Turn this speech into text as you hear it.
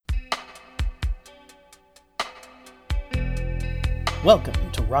Welcome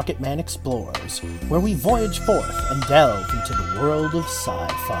to Rocketman Explores, where we voyage forth and delve into the world of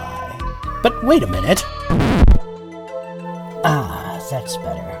sci-fi. But wait a minute. That's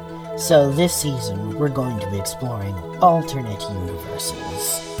better. So this season, we're going to be exploring alternate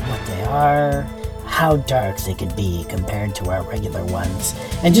universes. What they are, how dark they could be compared to our regular ones,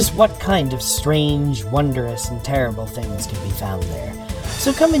 and just what kind of strange, wondrous, and terrible things can be found there.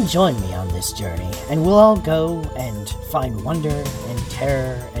 So come and join me on this journey, and we'll all go and find wonder and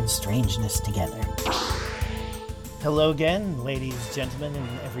terror and strangeness together. Hello again, ladies, gentlemen,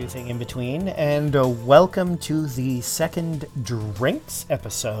 and everything in between, and welcome to the second Drinks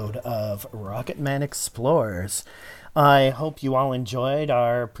episode of Rocketman Explores. I hope you all enjoyed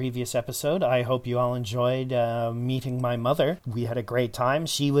our previous episode. I hope you all enjoyed meeting my mother. We had a great time.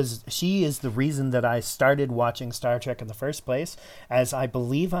 She is the reason that I started watching Star Trek in the first place, as I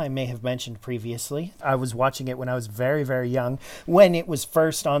believe I may have mentioned previously. I was watching it when I was very, very young. When it was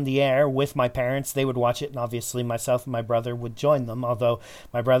first on the air with my parents, they would watch it, and obviously myself and my brother would join them, although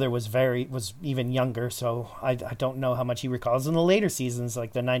my brother was even younger, so I don't know how much he recalls. In the later seasons,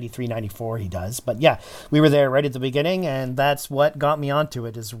 like the 93, 94, he does. But yeah, we were there right at the beginning. And that's what got me onto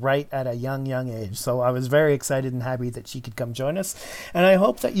it, is right at a young age. So I was very excited and happy that she could come join us, and I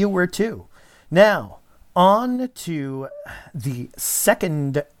hope that you were too. Now, on to the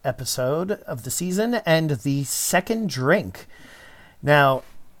second episode of the season and the second drink. Now,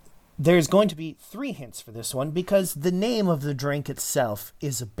 there's going to be 3 hints for this one, because the name of the drink itself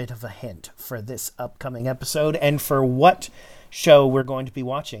is a bit of a hint for this upcoming episode and for what show we're going to be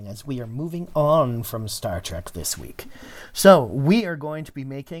watching as we are moving on from Star Trek this week. So we are going to be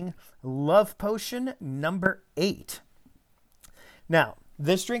making Love Potion number 8. Now,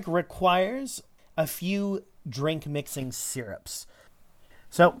 this drink requires a few drink mixing syrups.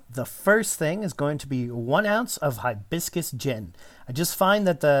 So the first thing is going to be 1 ounce of hibiscus gin. I just find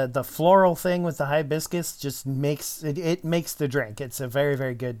that the floral thing with the hibiscus just makes it makes the drink. It's a very,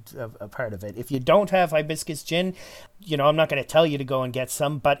 very good part of it. If you don't have hibiscus gin, I'm not going to tell you to go and get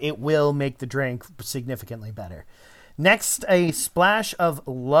some, but it will make the drink significantly better. Next, a splash of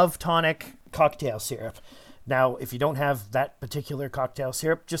Love Tonic cocktail syrup. Now, if you don't have that particular cocktail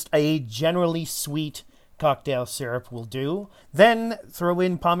syrup, just a generally sweet cocktail syrup will do. Then throw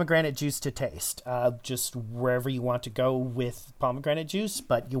in pomegranate juice to taste. Just wherever you want to go with pomegranate juice,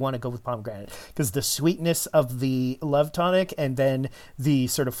 but you want to go with pomegranate because the sweetness of the Love Tonic and then the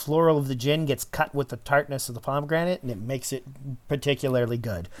sort of floral of the gin gets cut with the tartness of the pomegranate, and it makes it particularly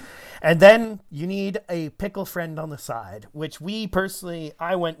good. And then you need a pickle friend on the side, which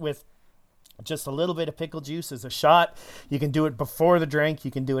I went with just a little bit of pickle juice as a shot. You can do it before the drink. You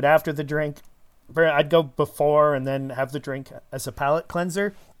can do it after the drink. I'd go before and then have the drink as a palate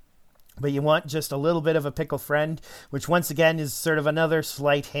cleanser. But you want just a little bit of a pickle friend, which once again is sort of another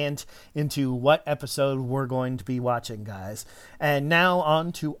slight hint into what episode we're going to be watching, guys. And now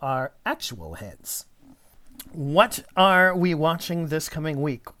on to our actual hints. What are we watching this coming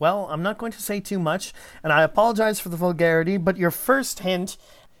week? Well, I'm not going to say too much, and I apologize for the vulgarity, but your first hint,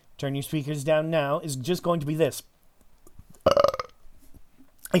 turn your speakers down now, is just going to be this.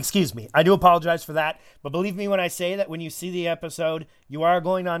 Excuse me. I do apologize for that, but believe me when I say that when you see the episode, you are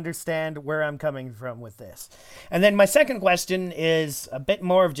going to understand where I'm coming from with this. And then my second question is a bit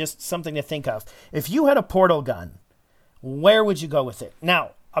more of just something to think of. If you had a portal gun, where would you go with it?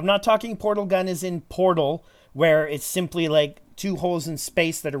 Now, I'm not talking portal gun as in Portal, where it's simply like 2 holes in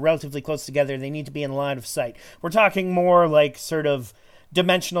space that are relatively close together. They need to be in line of sight. We're talking more like sort of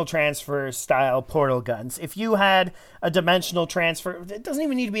dimensional transfer style portal guns. If you had a dimensional transfer, it doesn't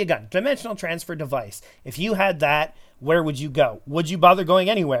even need to be a gun, dimensional transfer device. If you had that, where would you go? Would you bother going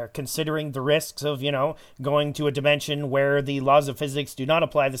anywhere, considering the risks of, going to a dimension where the laws of physics do not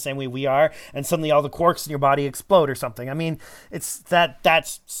apply the same way we are, and suddenly all the quarks in your body explode or something? I mean,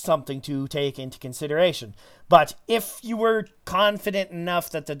 that's something to take into consideration. But if you were confident enough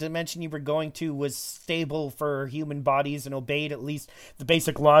that the dimension you were going to was stable for human bodies and obeyed at least the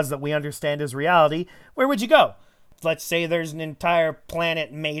basic laws that we understand as reality, where would you go? Let's say there's an entire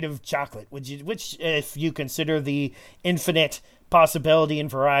planet made of chocolate, which if you consider the infinite possibility and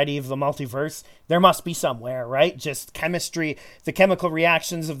variety of the multiverse, there must be somewhere, right? Just chemistry, the chemical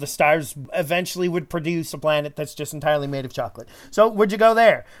reactions of the stars eventually would produce a planet that's just entirely made of chocolate. So would you go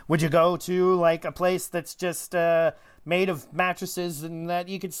there? Would you go to like a place that's just made of mattresses and that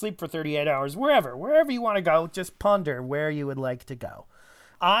you could sleep for 38 hours? Wherever you want to go, just ponder where you would like to go.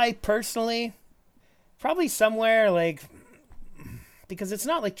 I personally, probably somewhere like because it's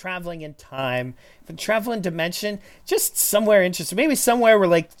not like traveling in time. If travel in dimension, just somewhere interesting. Maybe somewhere where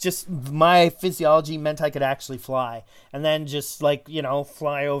like just my physiology meant I could actually fly, and then just like, you know,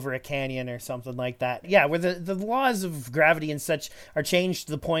 fly over a canyon or something like that. Yeah, where the laws of gravity and such are changed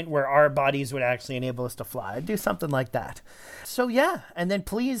to the point where our bodies would actually enable us to fly. I'd do something like that. So yeah, and then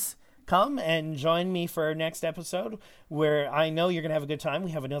please come and join me for our next episode, where I know you're going to have a good time.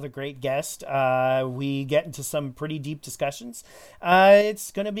 We have another great guest. We get into some pretty deep discussions.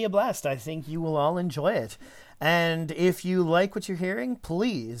 It's going to be a blast. I think you will all enjoy it. And if you like what you're hearing,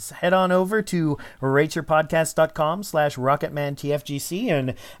 please head on over to rateyourpodcast.com/RocketmanTFGC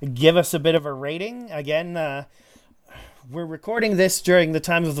and give us a bit of a rating. Again, we're recording this during the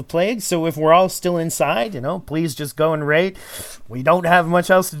time of the plague, so if we're all still inside, you know, please just go and rate. We don't have much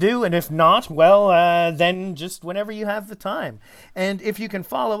else to do, and if not, well, then just whenever you have the time. And if you can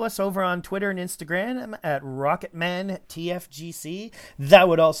follow us over on Twitter and Instagram at RocketmanTFGC, that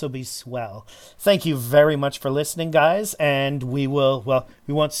would also be swell. Thank you very much for listening, guys, and we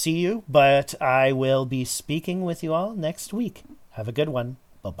won't see you, but I will be speaking with you all next week. Have a good one.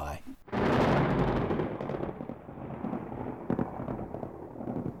 Bye-bye.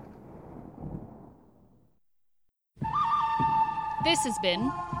 This has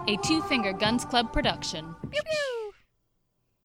been a Two Finger Guns Club production. Pew, pew.